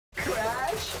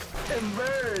crash and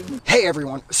burn. Hey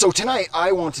everyone, so tonight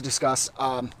I want to discuss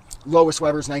Lois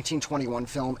Weber's 1921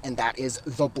 film, and that is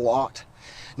The Blot.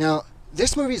 Now,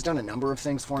 this movie's done a number of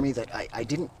things for me that I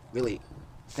didn't really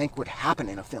think would happen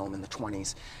in a film in the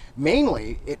 20s.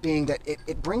 Mainly, it being that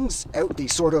it brings out the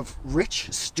sort of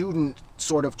rich student,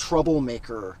 sort of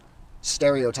troublemaker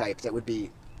stereotype that would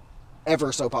be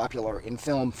ever so popular in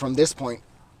film from this point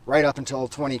right up until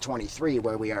 2023,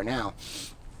 where we are now.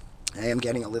 I am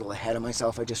getting a little ahead of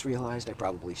myself. I just realized I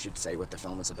probably should say what the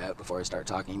film is about before I start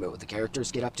talking about what the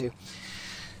characters get up to.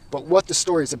 But what the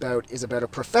story is about a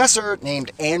professor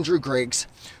named Andrew Griggs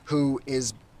who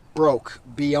is broke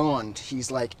beyond.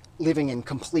 He's like living in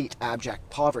complete abject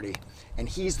poverty. And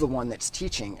he's the one that's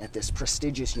teaching at this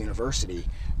prestigious university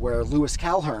where Louis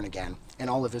Calhern again and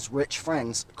all of his rich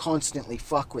friends constantly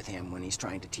fuck with him when he's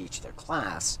trying to teach their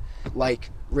class. Like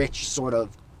rich, sort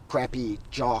of preppy,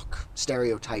 jock,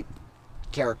 stereotype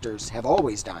characters have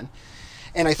always done.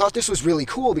 And I thought this was really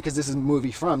cool because this is a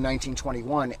movie from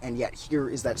 1921, and yet here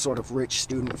is that sort of rich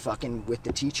student fucking with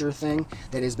the teacher thing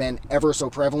that has been ever so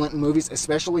prevalent in movies,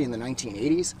 especially in the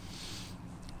 1980s.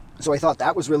 So I thought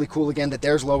that was really cool again, that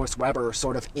there's Lois Weber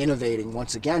sort of innovating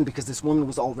once again, because this woman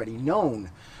was already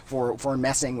known for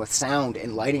messing with sound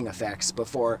and lighting effects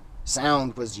before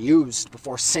sound was used,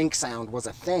 before sync sound was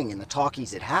a thing in the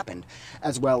talkies it happened,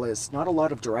 as well as not a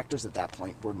lot of directors at that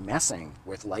point were messing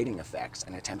with lighting effects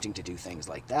and attempting to do things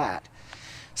like that.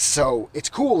 So it's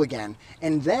cool again.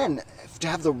 And then to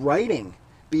have the writing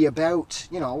be about,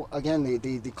 you know, again,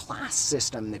 the class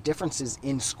system, the differences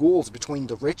in schools between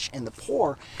the rich and the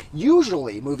poor.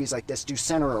 Usually movies like this do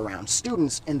center around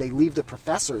students and they leave the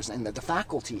professors and the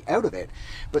faculty out of it.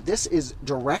 But this is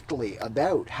directly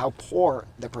about how poor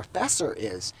the professor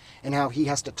is and how he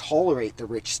has to tolerate the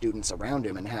rich students around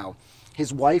him and how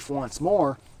his wife wants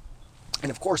more. And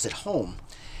of course at home,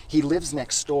 he lives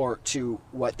next door to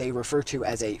what they refer to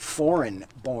as a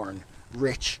foreign-born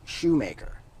rich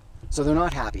shoemaker. So they're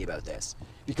not happy about this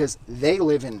because they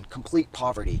live in complete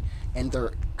poverty and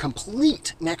their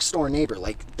complete next door neighbor,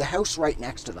 like the house right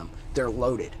next to them, they're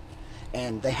loaded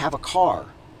and they have a car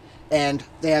and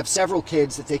they have several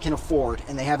kids that they can afford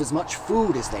and they have as much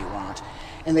food as they want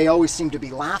and they always seem to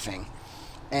be laughing.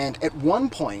 And at one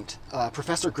point,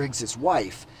 Professor Griggs's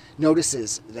wife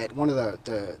notices that one of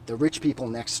the rich people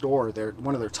next door,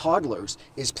 one of their toddlers,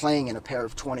 is playing in a pair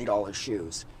of $20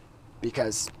 shoes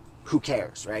because who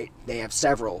cares, right? They have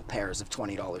several pairs of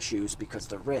 $20 shoes because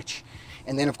they're rich.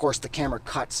 And then, of course, the camera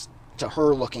cuts to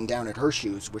her looking down at her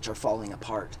shoes, which are falling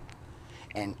apart.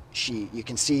 And you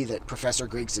can see that Professor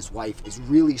Griggs's wife is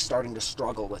really starting to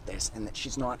struggle with this and that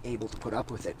she's not able to put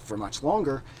up with it for much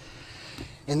longer.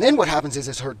 And then what happens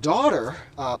is her daughter,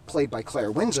 played by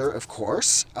Claire Windsor, of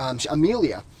course,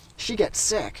 Amelia, she gets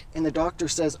sick, and the doctor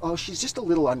says, oh, she's just a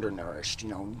little undernourished, you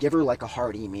know, give her like a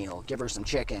hearty meal, give her some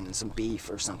chicken, some beef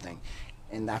or something.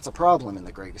 And that's a problem in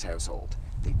the Griggs household.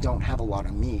 They don't have a lot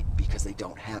of meat because they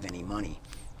don't have any money.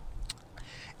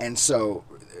 And so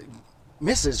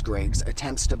Mrs. Griggs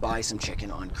attempts to buy some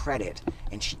chicken on credit,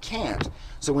 and she can't.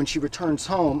 So when she returns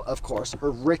home, of course,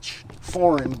 her rich,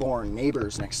 foreign-born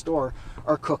neighbors next door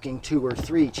are cooking 2 or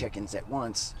 3 chickens at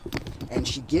once. And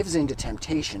she gives in to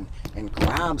temptation and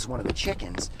grabs one of the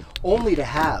chickens, only to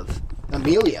have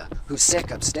Amelia, who's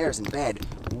sick upstairs in bed,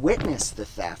 witness the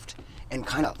theft and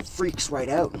kind of freaks right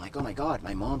out and like, oh my God,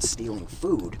 my mom's stealing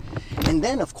food. And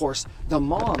then, of course, the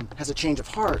mom has a change of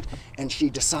heart and she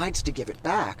decides to give it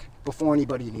back before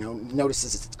anybody, you know,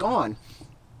 notices it's gone.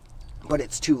 But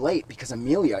it's too late because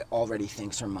Amelia already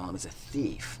thinks her mom is a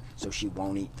thief, so she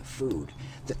won't eat the food.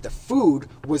 That the food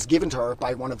was given to her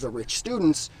by one of the rich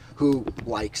students who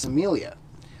likes Amelia.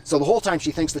 So the whole time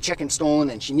she thinks the chicken's stolen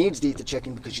and she needs to eat the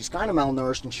chicken because she's kind of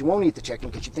malnourished and she won't eat the chicken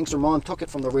because she thinks her mom took it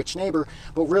from the rich neighbor,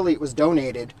 but really it was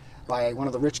donated by one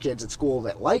of the rich kids at school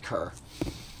that like her.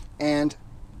 And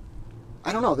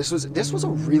I don't know, this was a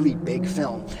really big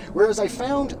film. Whereas I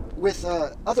found with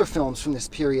other films from this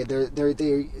period,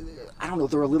 they I don't know,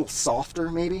 they're a little softer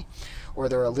maybe, or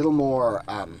they're a little more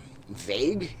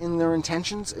vague in their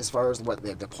intentions as far as what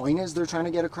the point is they're trying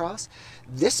to get across.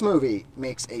 This movie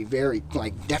makes a very,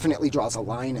 like, definitely draws a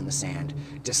line in the sand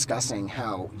discussing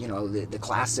how, you know, the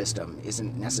class system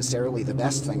isn't necessarily the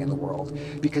best thing in the world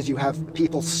because you have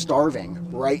people starving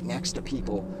right next to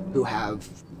people who have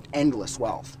endless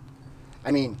wealth.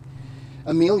 I mean,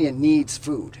 Amelia needs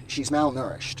food. She's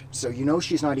malnourished, so you know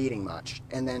she's not eating much.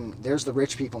 And then there's the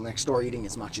rich people next door eating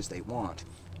as much as they want.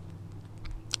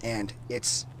 And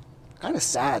it's kind of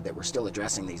sad that we're still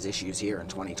addressing these issues here in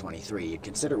 2023. You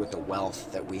consider with the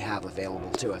wealth that we have available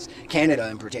to us. Canada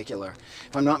in particular.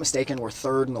 If I'm not mistaken, we're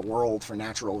third in the world for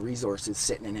natural resources,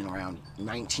 sitting in around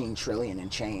 19 trillion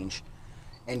and change.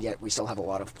 And yet we still have a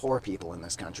lot of poor people in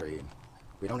this country.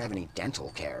 We don't have any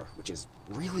dental care, which is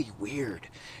really weird.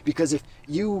 Because if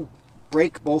you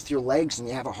break both your legs and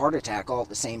you have a heart attack all at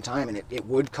the same time, and it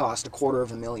would cost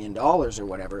 $250,000 or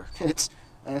whatever,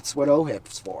 that's what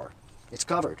OHIP's for. It's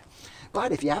covered.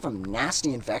 But if you have a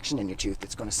nasty infection in your tooth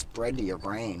that's going to spread to your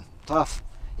brain, tough.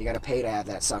 You got to pay to have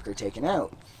that sucker taken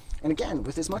out. And again,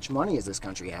 with as much money as this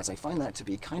country has, I find that to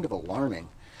be kind of alarming.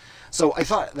 So I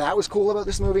thought that was cool about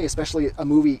this movie, especially a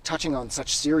movie touching on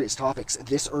such serious topics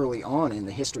this early on in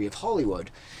the history of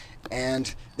Hollywood.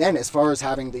 And then as far as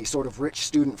having the sort of rich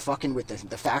student fucking with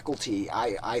the faculty,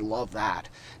 I love that.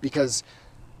 Because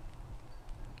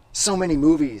so many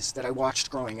movies that I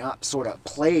watched growing up sort of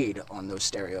played on those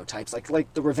stereotypes,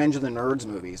 like the Revenge of the Nerds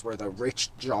movies, where the rich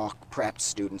jock prep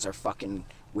students are fucking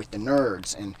with the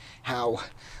nerds, and how,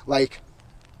 like,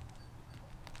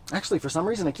 actually for some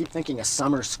reason I keep thinking of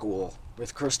Summer School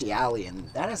with Kirstie Alley, and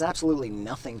that has absolutely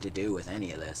nothing to do with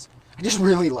any of this. I just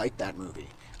really like that movie.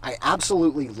 I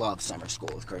absolutely love Summer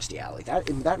School with Kirstie Alley.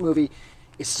 That movie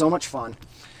is so much fun,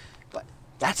 but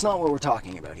that's not what we're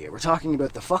talking about here. We're talking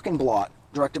about the fucking Blot,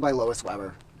 directed by Lois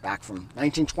Weber, back from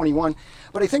 1921.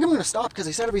 But I think I'm going to stop because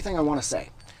I said everything I want to say.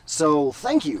 So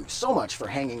thank you so much for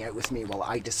hanging out with me while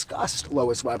I discussed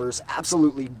Lois Weber's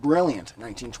absolutely brilliant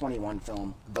 1921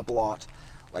 film, The Blot.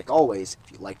 Like always,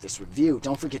 if you like this review,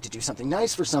 don't forget to do something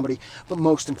nice for somebody, but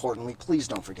most importantly, please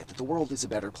don't forget that the world is a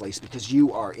better place because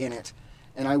you are in it.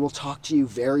 And I will talk to you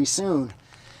very soon,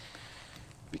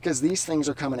 because these things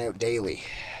are coming out daily.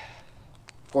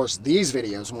 Of course, these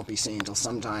videos won't be seen until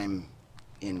sometime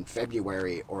in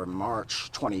February or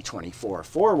March 2024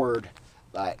 forward,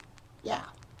 but yeah,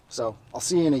 so I'll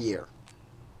see you in a year.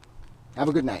 Have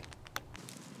a good night.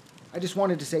 I just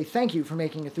wanted to say thank you for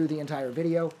making it through the entire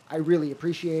video. I really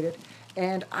appreciate it.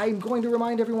 And I'm going to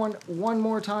remind everyone one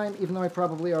more time, even though I've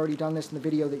probably already done this in the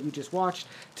video that you just watched,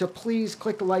 to please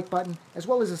click the like button as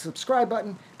well as the subscribe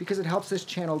button because it helps this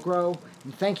channel grow.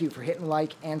 And thank you for hitting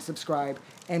like and subscribe,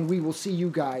 and we will see you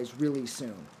guys really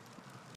soon.